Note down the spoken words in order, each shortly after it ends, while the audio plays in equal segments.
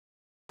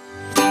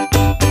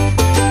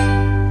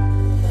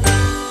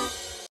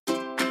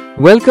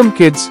Welcome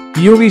kids,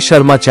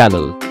 YuviSharma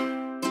channel.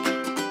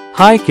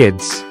 Hi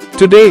kids.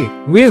 Today,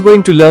 we are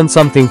going to learn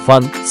something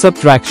fun,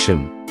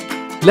 subtraction.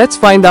 Let's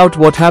find out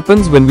what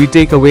happens when we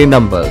take away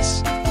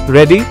numbers.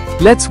 Ready?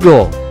 Let's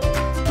go.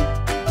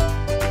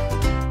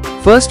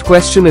 First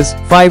question is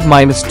 5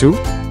 minus 2.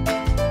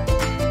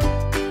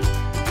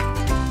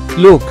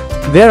 Look,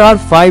 there are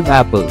 5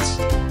 apples.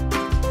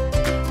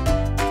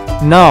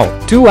 Now,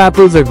 2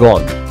 apples are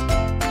gone.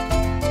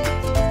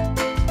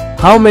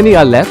 How many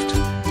are left?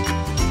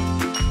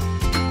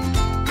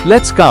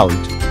 Let's count.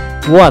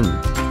 1,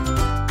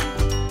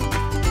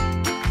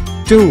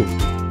 2,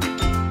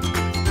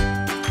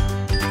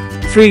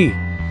 3.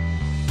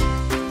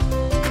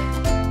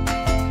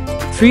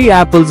 3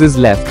 apples is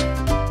left.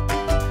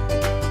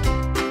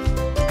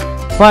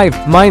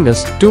 5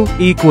 minus 2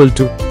 equal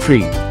to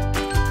 3.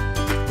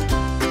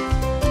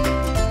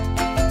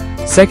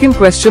 Second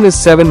question is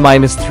 7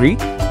 minus 3.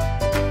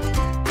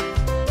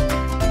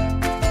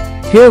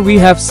 Here we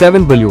have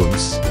 7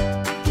 balloons.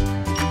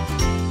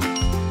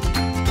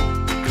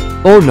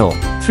 Oh no,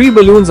 3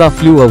 balloons are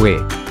flew away.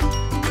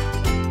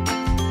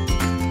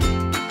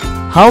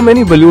 How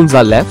many balloons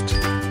are left?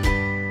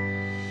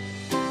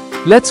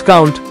 Let's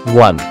count.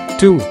 1,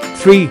 2,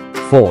 3,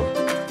 4.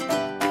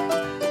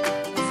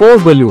 4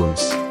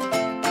 balloons.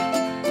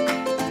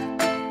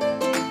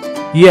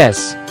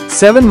 Yes,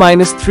 7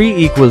 minus 3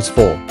 equals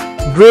 4.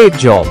 Great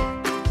job.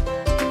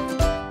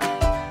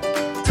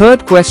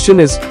 Third question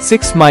is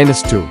 6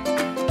 minus 2.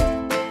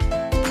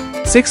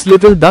 6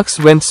 little ducks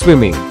went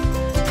swimming.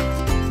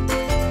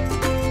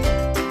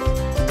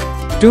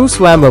 2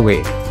 swam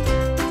away.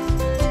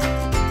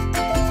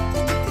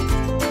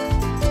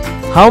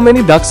 How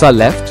many ducks are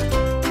left?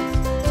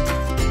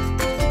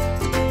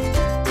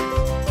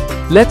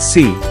 Let's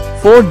see.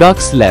 4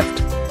 ducks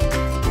left.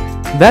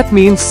 That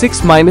means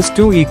 6 minus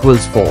 2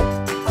 equals 4.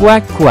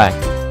 Quack quack.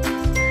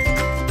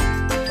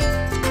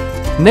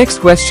 Next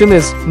question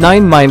is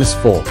 9 minus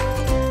 4.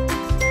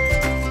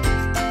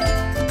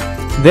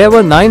 There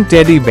were 9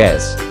 teddy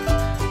bears.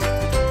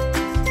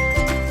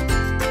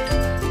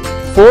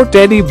 4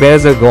 teddy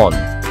bears are gone.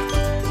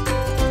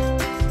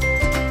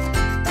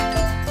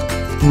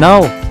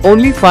 Now,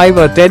 only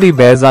 5 teddy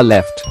bears are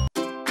left.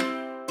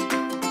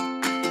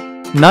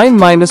 9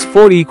 minus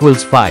 4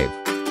 equals 5.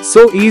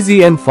 So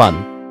easy and fun.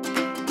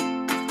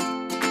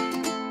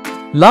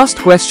 Last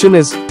question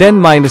is 10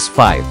 minus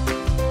 5.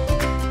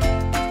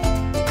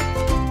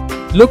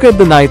 Look at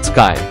the night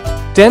sky.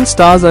 10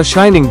 stars are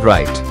shining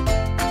bright.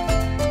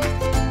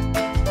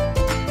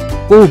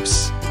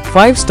 Oops,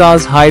 5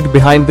 stars hide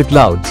behind the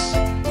clouds.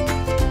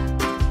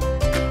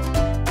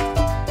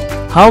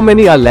 How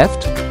many are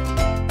left?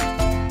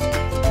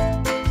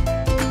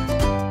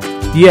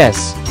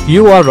 Yes,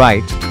 you are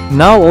right.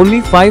 Now only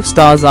 5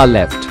 stars are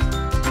left.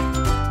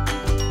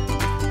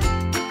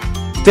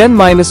 10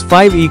 minus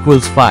 5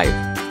 equals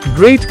 5.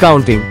 Great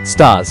counting,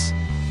 stars.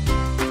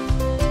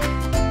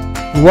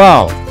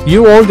 Wow,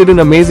 you all did an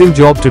amazing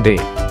job today.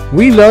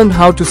 We learned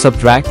how to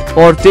subtract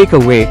or take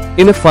away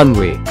in a fun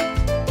way.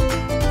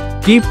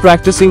 Keep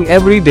practicing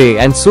every day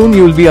and soon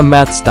you'll be a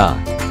math star.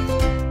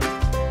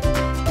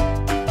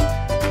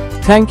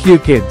 Thank you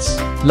kids.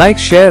 Like,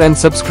 share and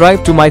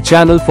subscribe to my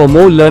channel for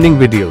more learning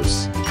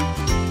videos.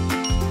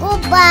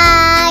 Goodbye.